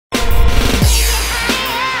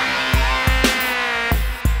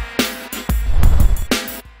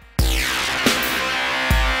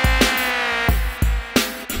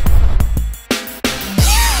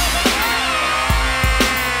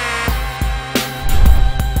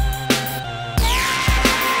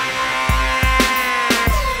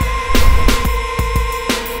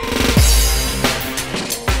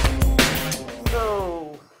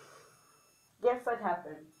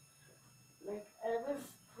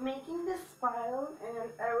making this file and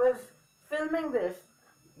I was filming this.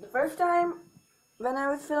 The first time when I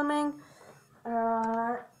was filming,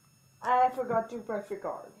 I forgot to press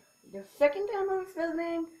record. The second time I was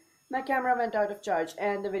filming, my camera went out of charge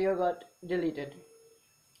and the video got deleted.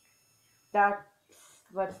 That's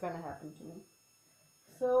what's gonna happen to me.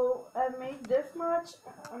 So I made this much.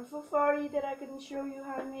 I'm so sorry that I couldn't show you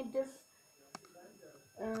how I made this,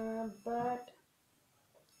 but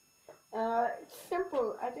it's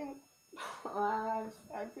simple. I think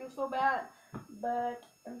I feel so bad, but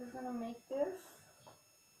I'm just gonna make this.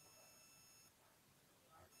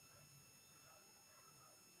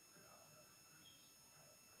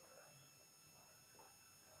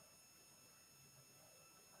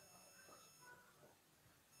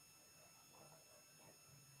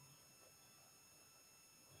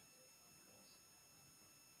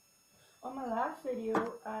 On my last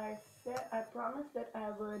video, I promised that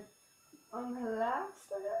I would. On my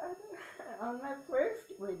last, on my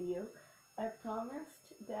first video, I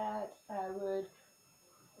promised that I would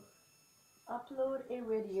upload a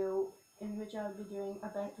video in which I'll be doing a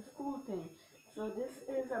back to school thing. So this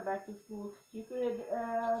is a back to school. You could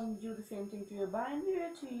do the same thing to your binder,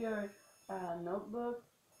 to your notebook,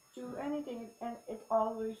 to anything, and it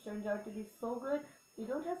always turns out to be so good. You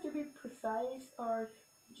don't have to be precise, or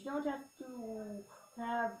you don't have to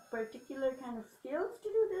have particular kind of skills to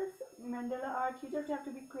do this mandala art. You just have to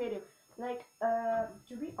be creative. Like,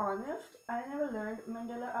 to be honest, I never learned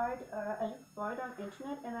mandala art. I just saw it on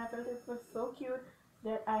internet and I felt it was so cute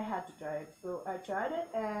that I had to try it. So I tried it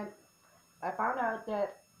and I found out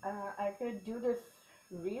that I could do this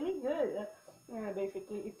really good.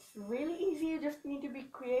 Basically, it's really easy. You just need to be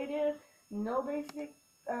creative. No basic,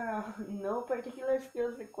 no particular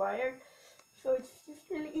skills required. So it's just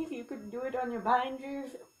really easy. You could do it on your binders.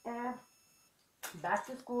 And back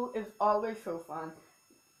to school is always so fun.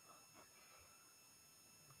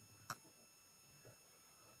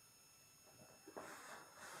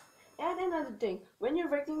 And another thing, when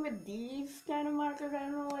you're working with these kind of markers, I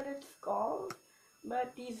don't know what it's called,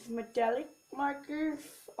 but these metallic markers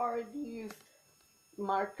or these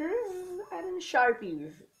markers, I don't know,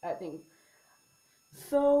 Sharpies, I think.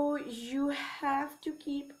 So you have to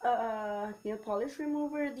keep a nail polish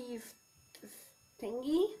remover, these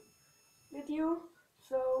thingy with you.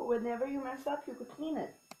 So whenever you mess up, you could clean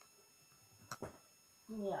it.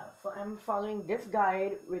 Yeah, so I'm following this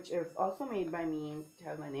guide, which is also made by me and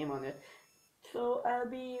has my name on it. So I'll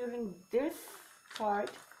be using this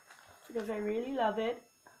part because I really love it.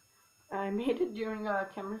 I made it during a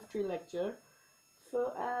chemistry lecture.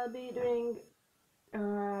 So I'll be doing,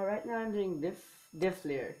 right now I'm doing this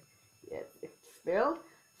layer. Yes, it's filled.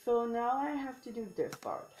 So now I have to do this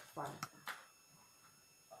part. Fine.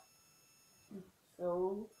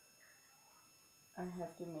 So I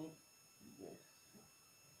have to make this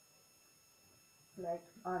like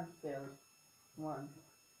unfilled one.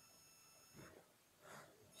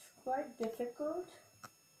 It's quite difficult.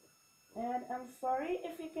 And I'm sorry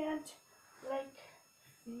if you can't, like,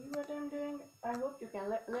 see what I'm doing. I hope you can.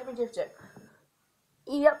 Let me just check.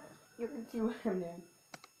 Yep, you can see what I'm doing.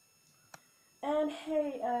 And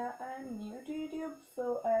hey, I'm new to YouTube,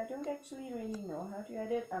 so I don't actually really know how to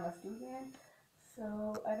edit. I'm a student,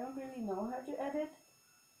 so I don't really know how to edit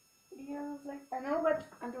videos. Like, I know, but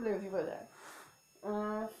I'm too lazy for that.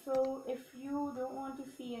 So if you don't want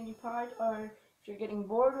to see any part, or if you're getting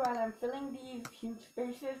bored while I'm filling these huge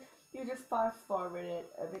spaces, you just fast forward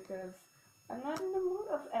it, because I'm not in the mood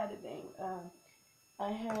of editing.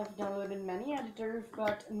 I have downloaded many editors,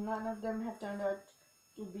 but none of them have turned out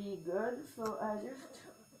to be good, so I just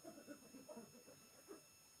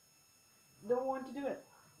don't want to do it.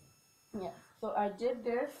 Yeah, so I did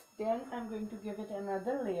this, then I'm going to give it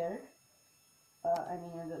another layer. I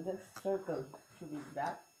mean, the circle to be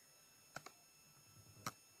exact.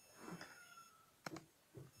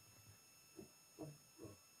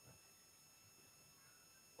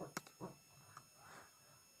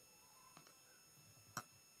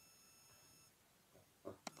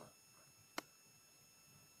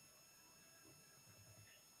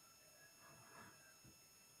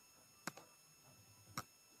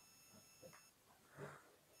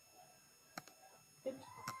 It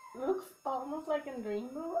looks almost like a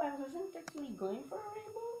rainbow. I wasn't actually going for a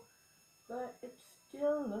rainbow, but it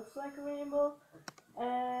still looks like a rainbow,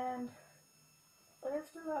 and but I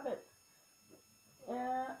still love it.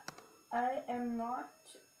 Uh, I am not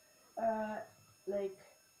uh, like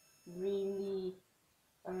really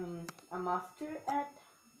a master at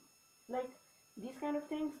like these kind of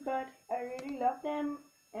things, but I really love them,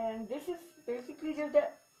 and this is basically just the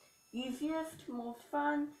easiest, most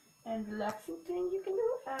fun, and relaxing thing you can do,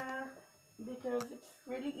 because it's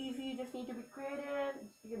really easy. You just need to be creative.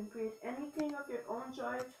 You can create anything of your own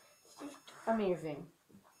choice. It's just amazing.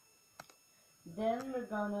 Then we're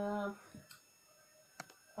gonna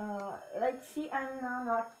like, see, I'm now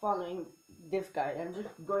not following this guide. I'm just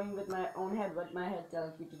going with my own head, what my head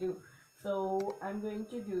tells me to do. So I'm going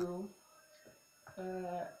to do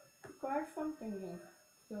uh, require some thinking.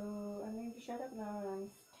 So I'm going to shut up now and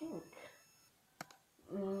think.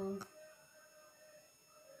 Mm,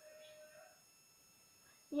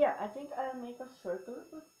 yeah, I think I'll make a circle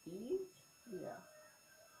with these. Yeah,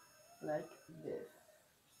 like this.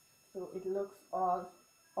 So it looks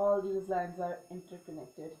all these lines are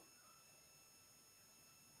interconnected.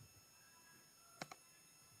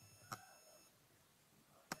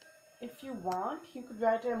 If you want, you could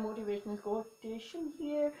write a motivational quotation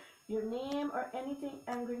here, your name or anything.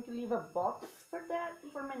 I'm going to leave a box for that,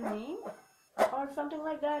 for my name or something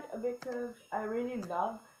like that, because I really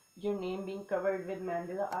love your name being covered with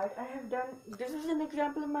mandala art. I have done, this is an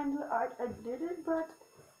example of mandala art. I did it, but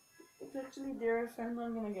it's actually there, so I'm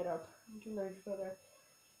not gonna get up. I'm too lazy for that.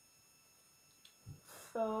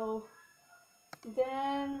 So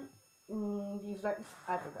then, these lines,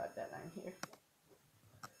 I forgot that line here.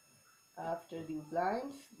 After these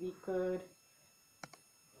lines, we could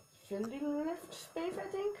fill the left space, I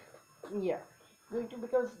think. Yeah, going to,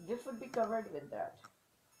 because this would be covered with that.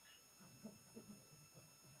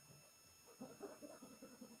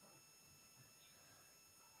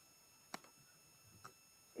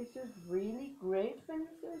 It's just really great when you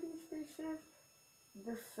fill these spaces.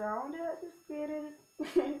 The sound that is created,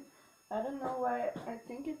 I don't know why, I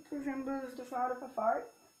think it resembles the sound of a fart,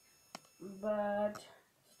 but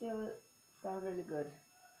still sounds really good.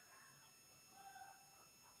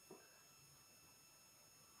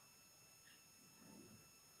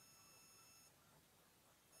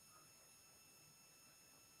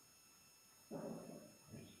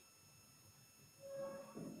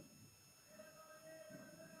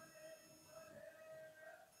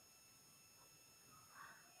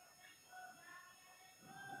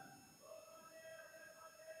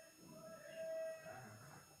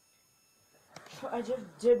 So I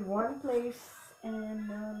just did one place, and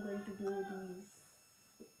now I'm going to do these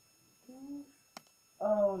things.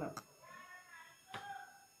 Oh no,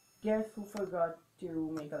 guess who forgot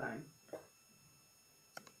to make a line?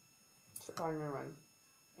 It's corner one,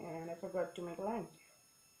 and I forgot to make a line.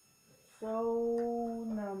 So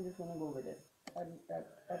now I'm just gonna go with it. Add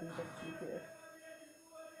text here.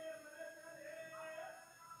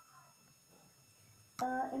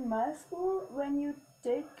 In my school, when you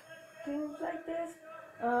take things like this,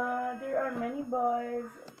 there are many boys,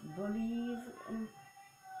 bullies, and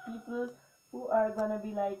people who are gonna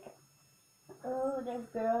be like, "Oh, this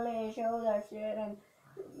girl is show that shit," and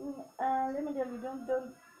let me tell you, don't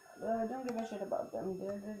give a shit about them.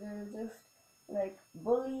 They're just like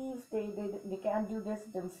bullies. They can't do this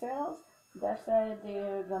themselves. That's why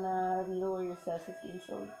they're gonna lower your self-esteem.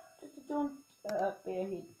 So just don't pay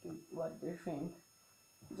heed to what they're saying.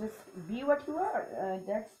 Just be what you are.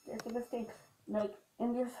 That's the best thing. Like,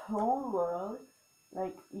 in this whole world,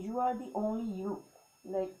 like, you are the only you.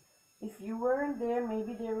 Like, if you weren't there,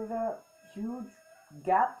 maybe there was a huge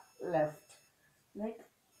gap left. Like,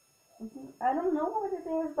 I don't know what it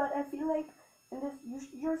is, but I feel like in this,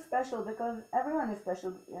 you're special, because everyone is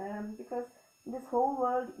special. Because in this whole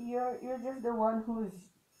world, you're just the one who's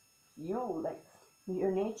you. Like,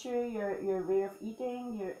 your nature, your way of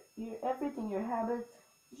eating, your everything, your habits.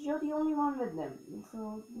 You're the only one with them.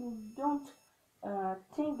 So don't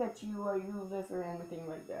think that you are useless or anything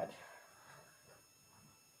like that.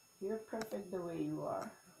 You're perfect the way you are.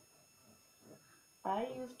 I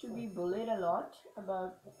used to be bullied a lot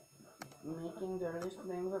about making girlish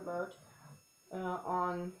things about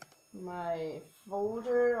on my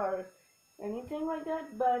folder or anything like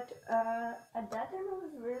that, but at that time I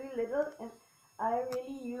was really little, and I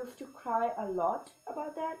really used to cry a lot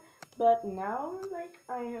about that, but now, like,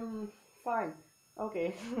 I am fine.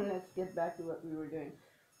 Okay, let's get back to what we were doing.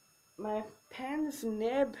 My pen's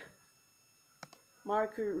nib,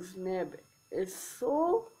 marker's nib, is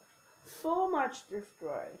so much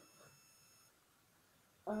destroyed.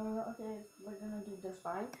 Okay, we're gonna do this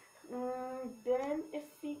fine. Then if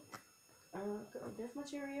we cover this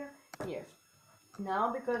much area, yes.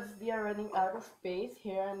 Now, because we are running out of space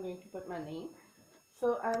here, I'm going to put my name.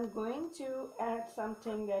 So I'm going to add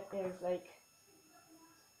something that is like,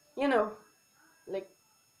 you know, like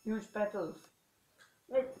huge petals.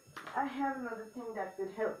 Wait, I have another thing that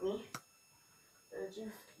could help me.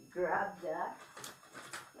 Just grab that.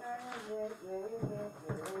 Where is it? Where is it?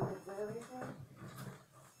 Where is it? Where is it?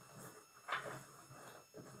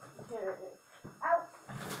 Here it is. Ow!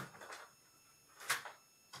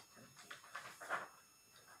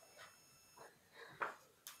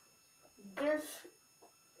 This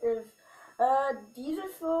is, these are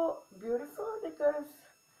so beautiful because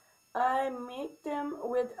I make them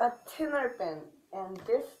with a thinner pen, and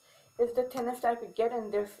this is the thinnest I could get,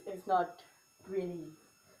 and this is not really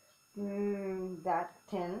that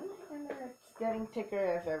thin, and it's getting thicker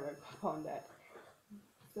as I work on that.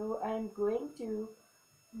 So I'm going to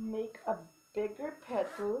make a bigger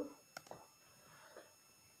petal.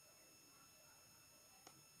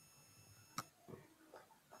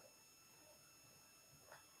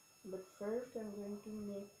 But first I'm going to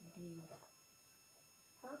make these.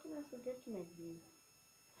 How can I forget to make these?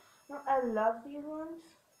 No, I love these ones.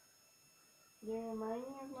 They remind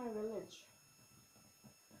me of my village.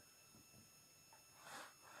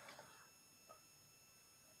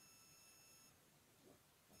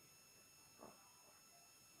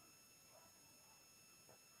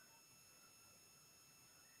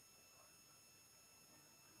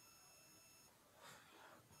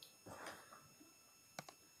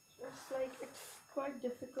 It's like, it's quite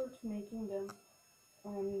difficult making them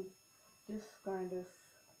on this kind of.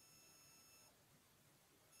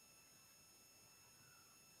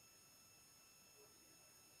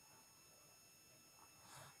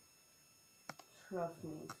 Trust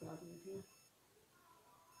me, it's not easy.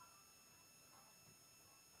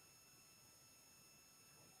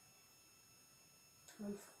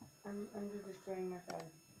 I'm just destroying my pen.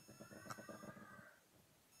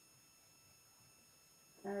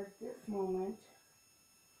 At this moment,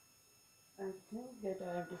 I think that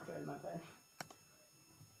I have destroyed my pen.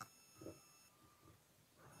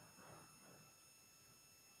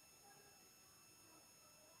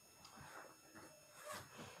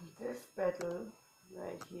 This petal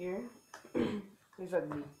right here is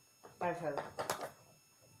ugly as hell.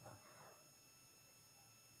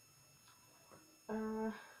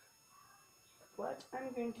 Uh, what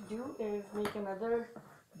I'm going to do is make another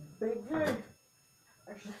bigger,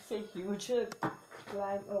 I should say huger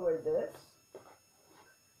line over this.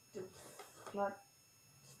 It's not,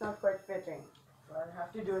 it's not quite fitting, so I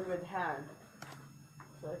have to do it with hand.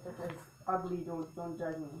 So if it is ugly, don't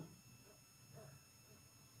judge me.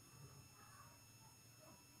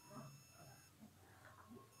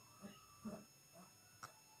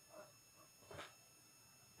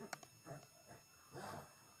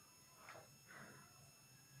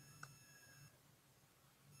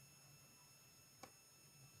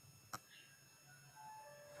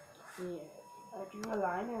 Yeah, I drew a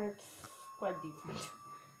line and it's quite decent.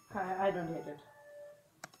 I don't hate it.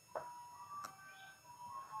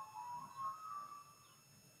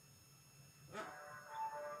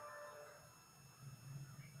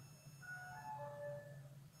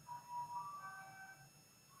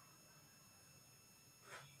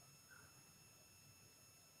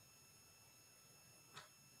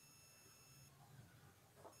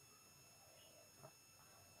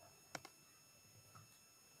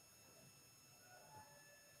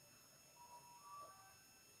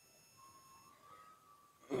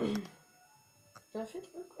 Does it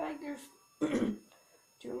look like there's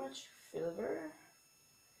too much silver?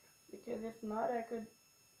 Because if not, I could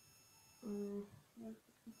put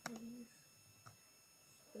these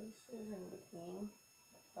spaces in between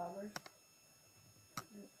flowers.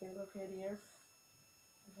 They look hideous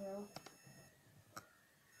as hell.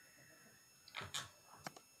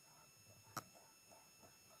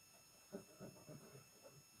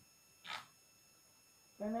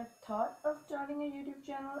 When I thought of starting a YouTube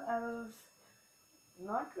channel, I was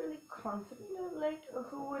not really confident of like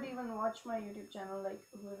who would even watch my YouTube channel, like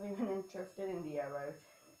who was even interested in DIY.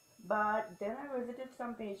 But then I visited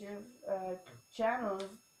some pages, channels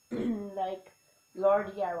like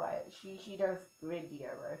Lord DIY. She does great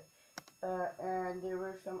DIY. And there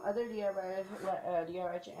were some other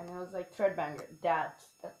DIY channels like Threadbanger. That's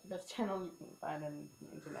the best channel you can find on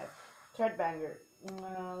the internet. Threadbanger.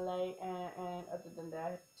 And other than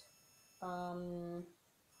that, um,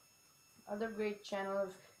 other great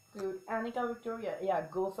channels include Annika Victoria. Yeah,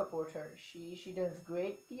 go support her. She does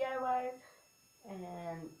great DIY,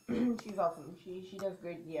 and she's awesome. She does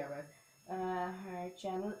great DIY. Her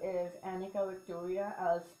channel is Annika Victoria.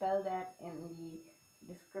 I'll spell that in the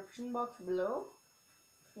description box below,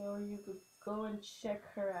 so you could go and check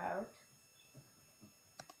her out.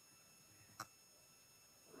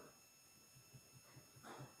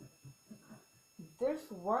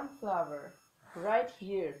 This one flower right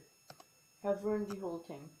here has ruined the whole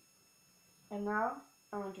thing, and now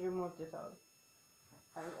I want to remove this out.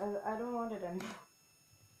 I don't want it anymore.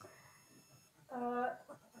 Uh,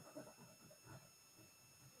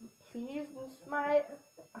 please boost my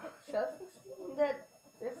self-esteem that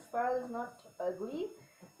this file is not ugly.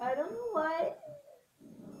 I don't know why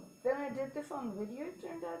when I did this on video it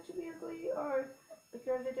turned out to be ugly, or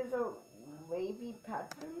because it is a wavy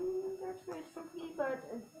pattern that's made for me, but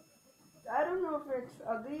I don't know if it's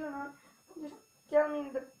ugly or not. Just tell me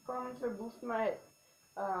in the comments or boost my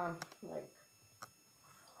like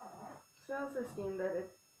self-esteem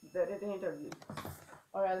that it ain't ugly,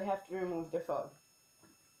 or I'll have to remove this all.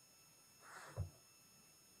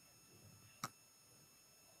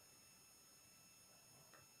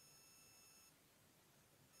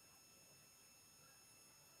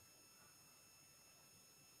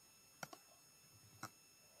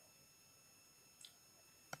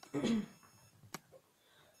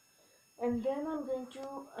 And then I'm going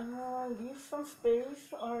to leave some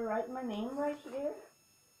space or write my name right here.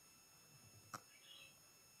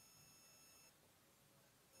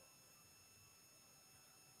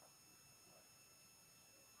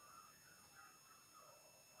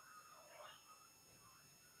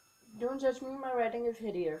 Don't judge me, my writing is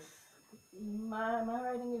hideous. My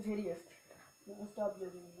writing is hideous. Don't stop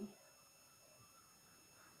judging me.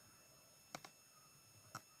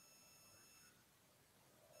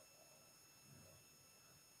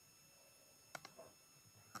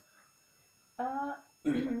 Uh,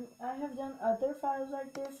 I have done other files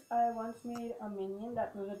like this. I once made a minion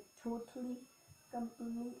that was a totally,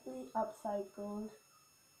 completely upcycled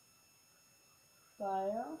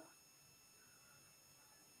file.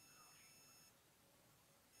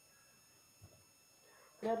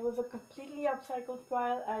 That was a completely upcycled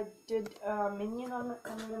file. I did a minion on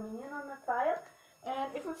the file,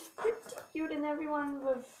 and it was pretty cute, and everyone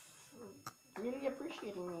was really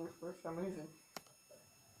appreciating me for some reason.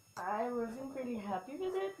 I wasn't really happy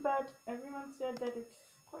with it, but everyone said that it's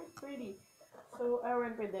quite pretty, so I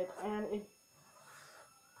went with it, and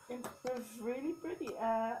it was really pretty.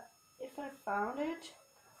 If I found it,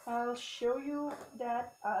 I'll show you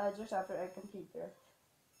that just after I complete this.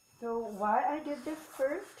 So why I did this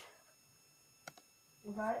first,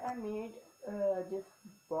 why I made this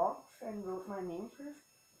box and wrote my name first,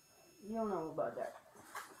 you'll know about that.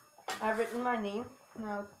 I've written my name.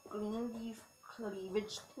 Now clean these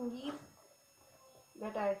cleavage thingies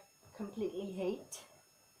that I completely hate.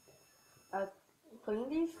 I'll clean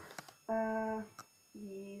these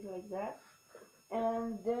like that,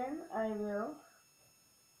 and then I will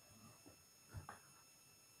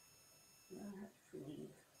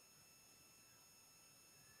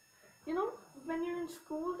you know, when you're in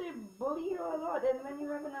school, they bully you a lot, and when you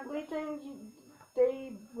have an ugly thing,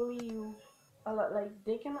 they bully you a lot. Like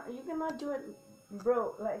you cannot do it,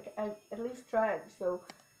 bro. Like I at least tried. So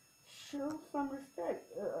show some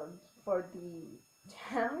respect for the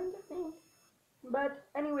talent, I think. But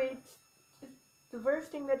anyway, the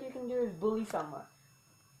worst thing that you can do is bully someone.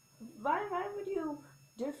 Why would you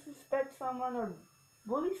disrespect someone or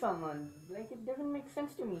bully someone? Like it doesn't make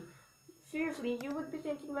sense to me. Seriously, you would be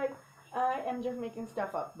thinking like I am just making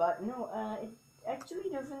stuff up, but no, it actually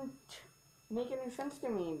doesn't make any sense to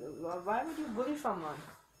me. Why would you bully someone?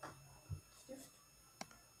 It's just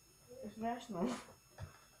irrational.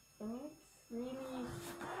 I mean, it's really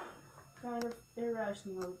kind of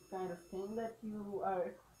irrational kind of thing that you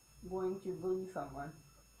are going to bully someone.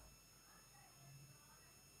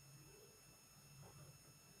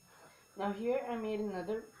 Now here I made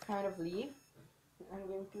another kind of leaf. I'm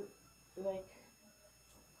going to like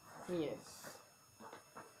yes.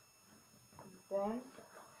 Then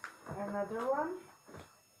another one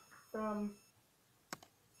from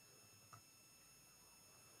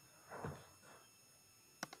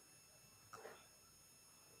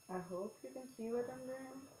I hope you can see what I'm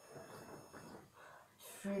doing.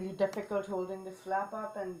 It's really difficult holding this flap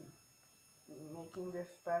up and making this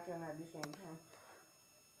pattern at the same time.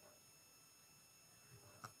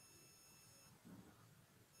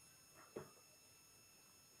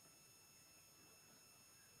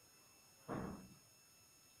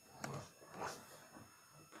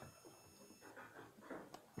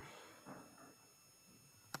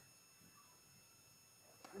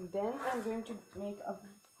 And then I'm going to make a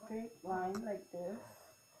straight line like this.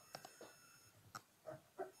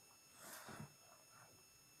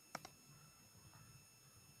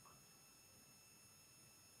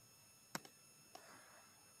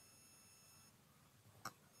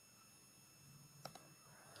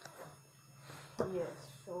 Yes,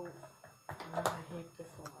 so I hate this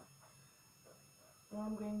so much. Now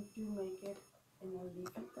I'm going to make it in a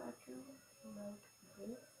leafy pattern like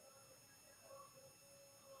this.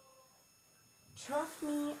 Trust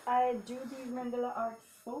me, I do these mandala art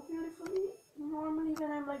so beautifully normally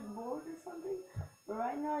when I'm like bored or something. But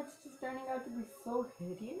right now it's just turning out to be so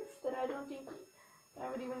hideous that I don't think I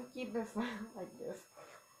would even keep this file like this.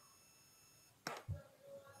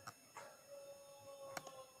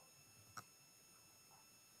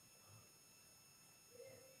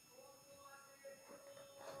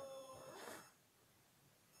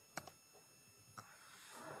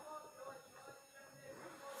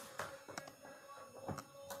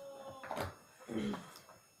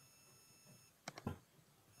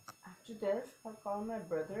 After this, I'll call my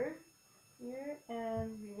brother here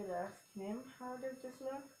and we will ask him how does this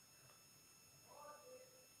look.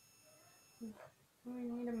 We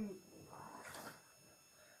need a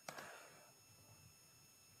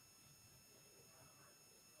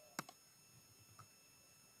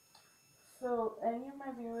So, any of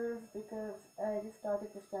my viewers, because I just started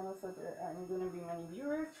this channel, so there aren't going to be many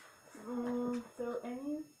viewers. So,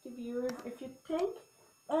 any of the viewers, if you think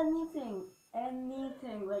anything,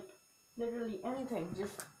 like literally anything,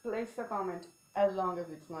 just place a comment. As long as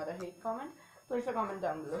it's not a hate comment, place a comment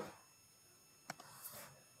down below.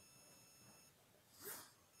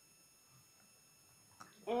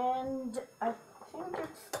 And I think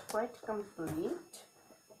it's quite complete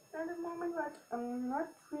at the moment, but I'm not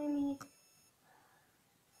really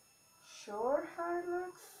sure how it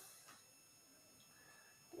looks.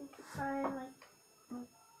 I think if I like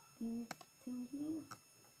these thingies,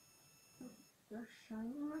 they're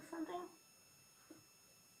shining or something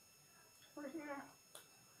over here.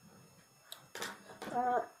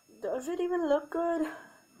 Does it even look good?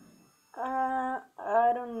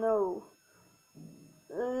 I don't know.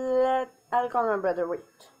 I'll call my brother. Wait.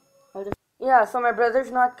 Yeah, so my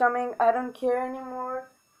brother's not coming. I don't care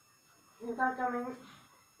anymore. He's not coming.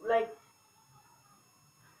 Like,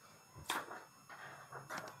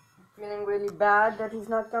 feeling really bad that he's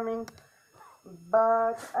not coming.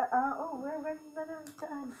 But, oh, where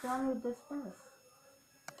I'm done with this first.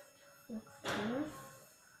 Fix this.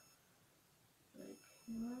 Like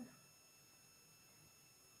here.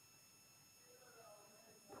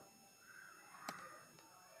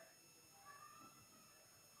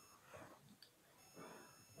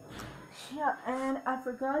 Yeah, and I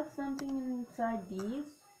forgot something inside these.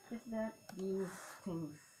 Is that these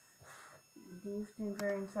things? These things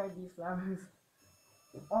are inside these flowers.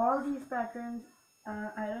 All these patterns,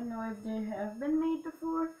 I don't know if they have been made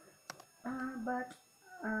before, but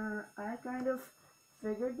I kind of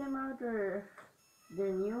figured them out, or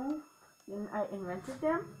they're new, and I invented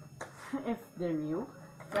them. If they're new,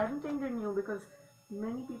 so I don't think they're new because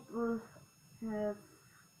many people have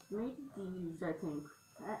made these. I think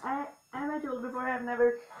as I told before, I've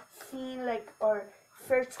never seen like or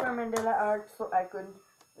searched for mandala art, so I could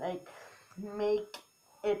like make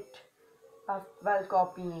it while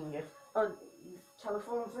copying it. Oh,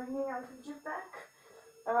 telephone's ringing. I'll put it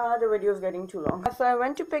back. The video is getting too long. So I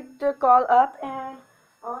went to pick the call up, and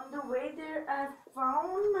on the way there, I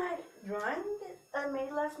found my drawing that I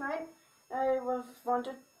made last night. I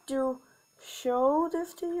wanted to show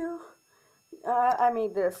this to you. I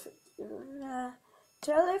made this.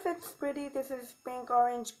 Tell if it's pretty. This is pink,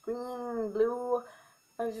 orange, green, blue.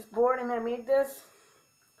 I was just bored and I made this.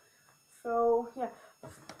 So yeah,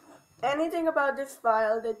 anything about this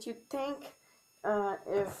file that you think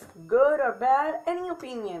is good or bad, any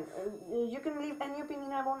opinion. You can leave any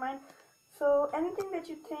opinion, I won't mind. So anything that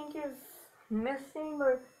you think is missing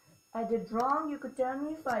or I did wrong, you could tell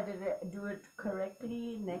me so I did do it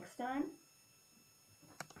correctly next time.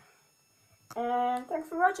 And thanks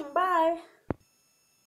for watching. Bye!